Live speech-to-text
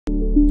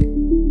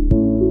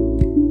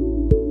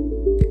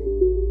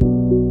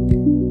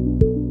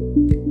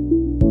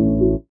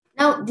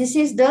this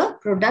is the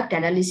product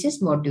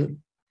analysis module.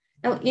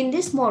 Now, in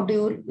this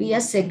module, we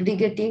are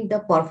segregating the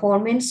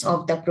performance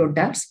of the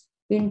products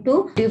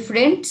into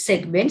different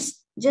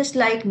segments, just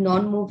like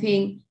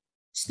non-moving,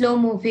 slow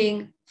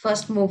moving,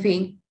 fast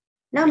moving.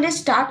 Now, let's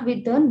start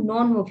with the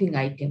non-moving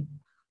item.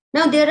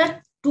 Now, there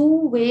are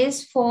two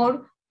ways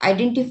for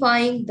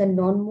identifying the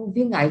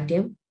non-moving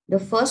item. The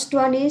first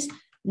one is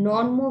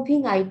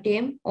non-moving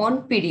item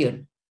on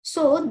period.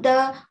 So,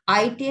 the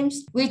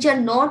items which are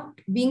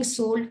not being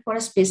sold for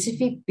a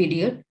specific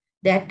period,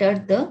 that are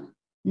the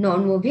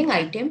non-moving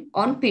item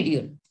on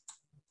period.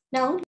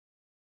 Now,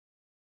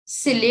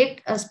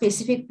 select a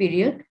specific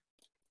period.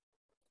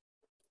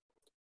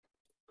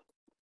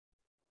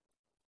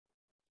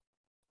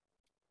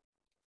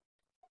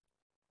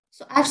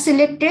 So, I've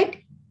selected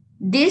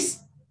this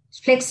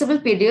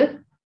flexible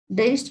period,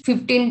 there is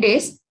 15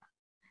 days.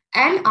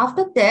 And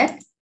after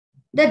that,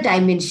 the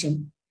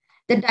dimension.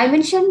 The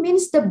dimension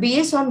means the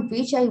base on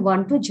which I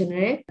want to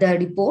generate the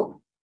report.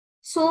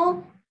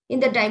 So, in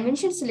the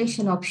dimension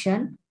selection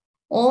option,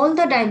 all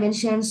the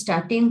dimensions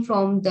starting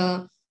from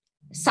the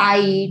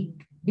site,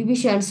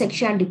 division,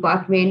 section,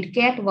 department,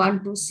 CAT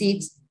 1 to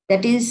 6,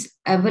 that is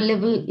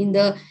available in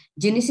the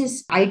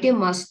Ginesys item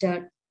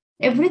master.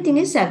 Everything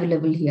is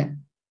available here.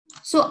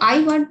 So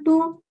I want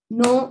to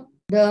know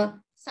the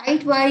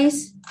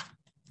site-wise,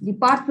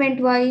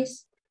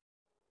 department-wise,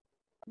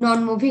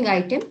 non-moving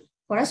item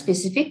for a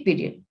specific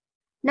period.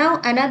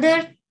 Now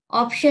another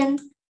option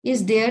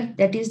is there,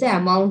 that is the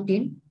amount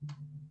in.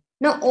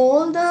 Now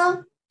all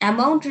the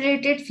amount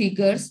related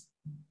figures,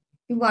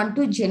 you want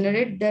to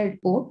generate the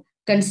report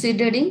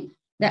considering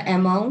the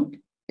amount,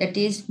 that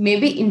is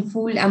maybe in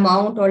full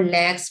amount or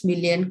lakhs,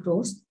 million,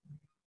 crores.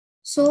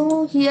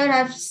 So here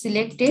I've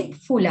selected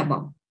full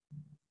amount.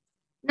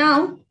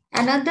 Now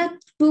another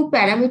two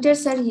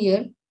parameters are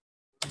here,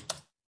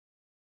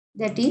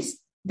 that is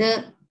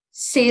the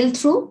sale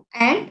through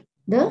and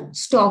the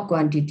stock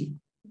quantity.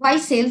 Why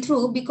sale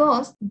through?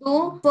 Because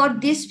though for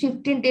this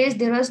 15 days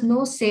there was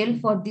no sale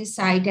for this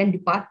site and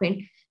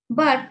department,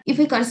 but if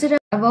we consider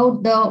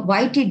about the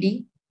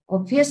YTD,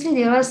 obviously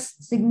there was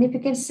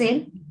significant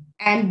sale,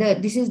 and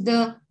this is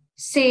the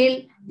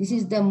sale, this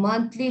is the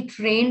monthly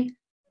trend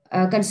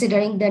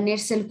considering the net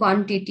sale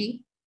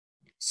quantity.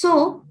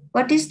 So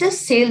what is the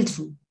sale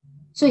through?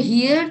 So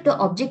here the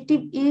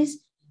objective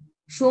is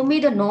show me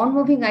the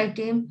non-moving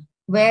item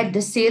where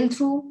the sale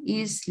through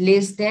is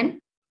less than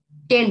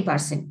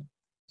 10%.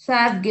 So I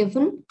have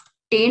given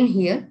 10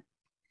 here.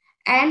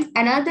 And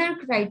another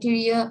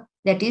criteria,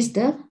 that is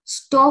the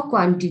stock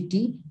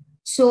quantity.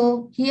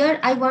 So here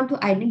I want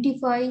to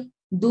identify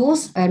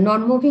those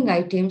non-moving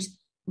items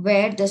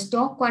where the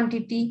stock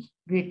quantity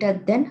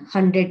greater than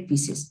 100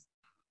 pieces.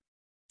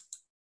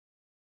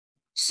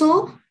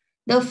 So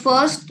the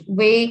first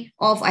way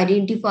of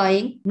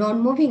identifying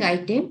non-moving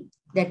item,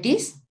 that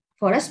is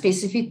for a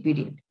specific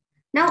period.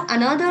 Now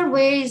another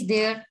way is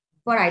there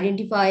for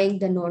identifying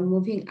the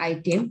non-moving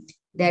item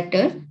that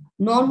are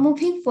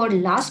non-moving for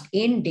last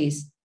n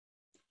days.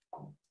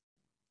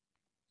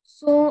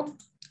 So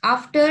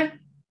after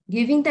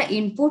giving the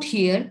input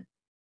here,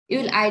 you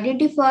will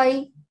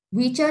identify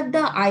which are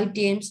the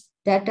items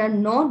that are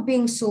not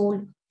being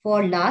sold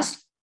for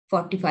last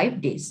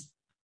 45 days.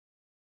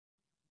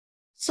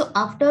 So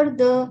after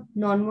the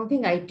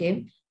non-moving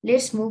item,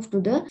 let's move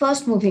to the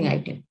first moving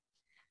item.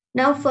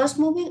 Now, first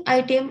moving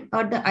item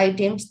are the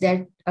items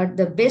that are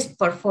the best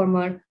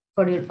performer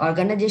for your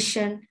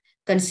organization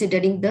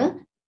considering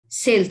the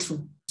sale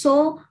through.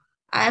 So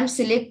I am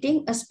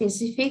selecting a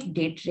specific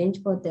date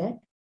range for that.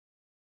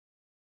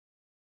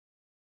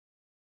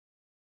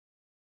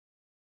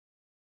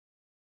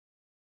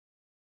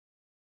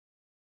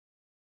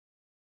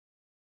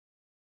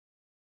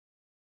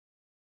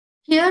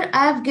 Here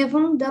I have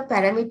given the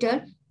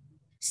parameter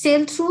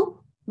sale through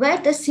where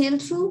the sale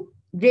through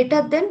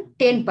greater than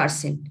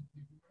 10%.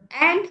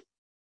 And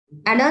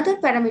another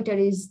parameter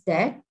is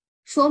that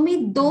show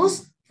me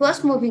those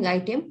first moving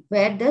item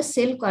where the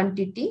sale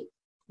quantity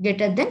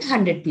greater than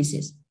 100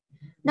 pieces.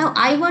 Now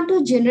I want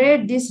to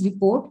generate this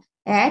report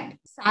at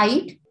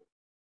site,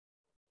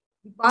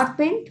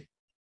 department,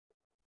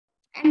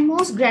 and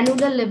most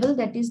granular level,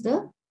 that is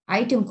the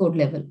item code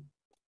level.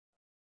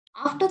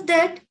 After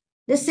that,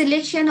 the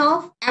selection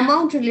of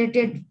amount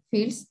related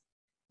fields.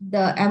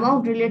 The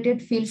amount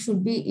related field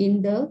should be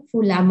in the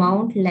full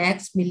amount,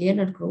 lakhs, million,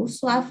 or crores.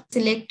 So I've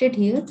selected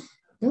here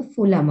the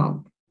full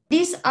amount.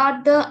 These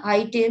are the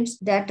items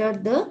that are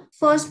the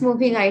first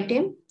moving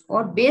item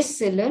or best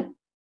seller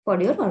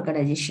for your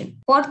organization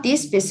for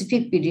this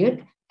specific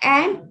period,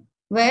 and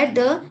where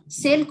the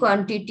sale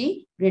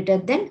quantity greater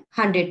than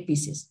 100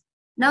 pieces.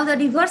 Now the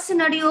reverse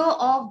scenario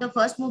of the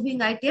first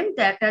moving item,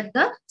 that are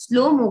the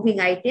slow moving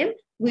item,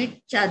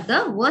 which are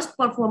the worst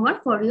performer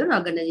for your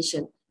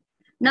organization.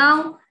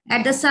 Now,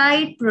 at the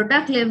site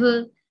product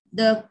level,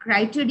 the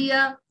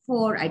criteria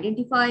for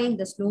identifying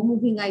the slow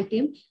moving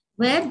item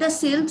where the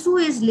sale through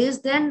is less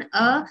than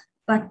a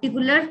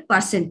particular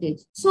percentage.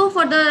 So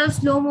for the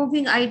slow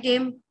moving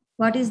item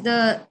what is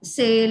the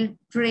sale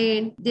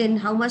trend, then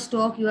how much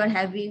stock you are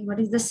having, what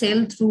is the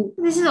sell through.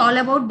 This is all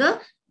about the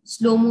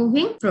slow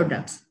moving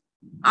products.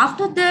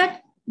 After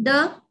that,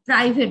 the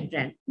private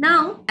brand.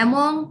 Now,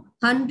 among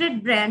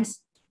 100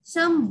 brands,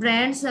 some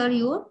brands are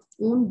your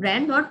own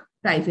brand or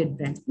private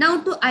brand.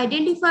 Now, to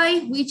identify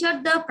which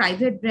are the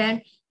private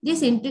brand,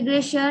 this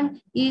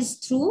integration is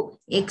through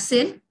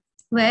Excel,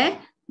 where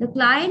the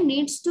client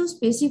needs to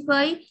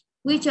specify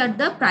which are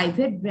the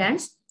private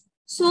brands.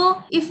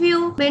 So if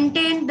you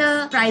maintain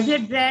the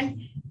private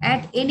brand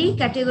at any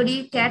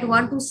category, cat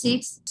 1 to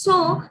 6,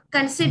 so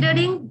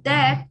considering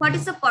that, what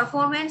is the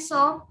performance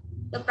of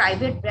the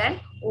private brand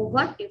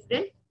over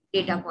different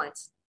data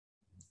points?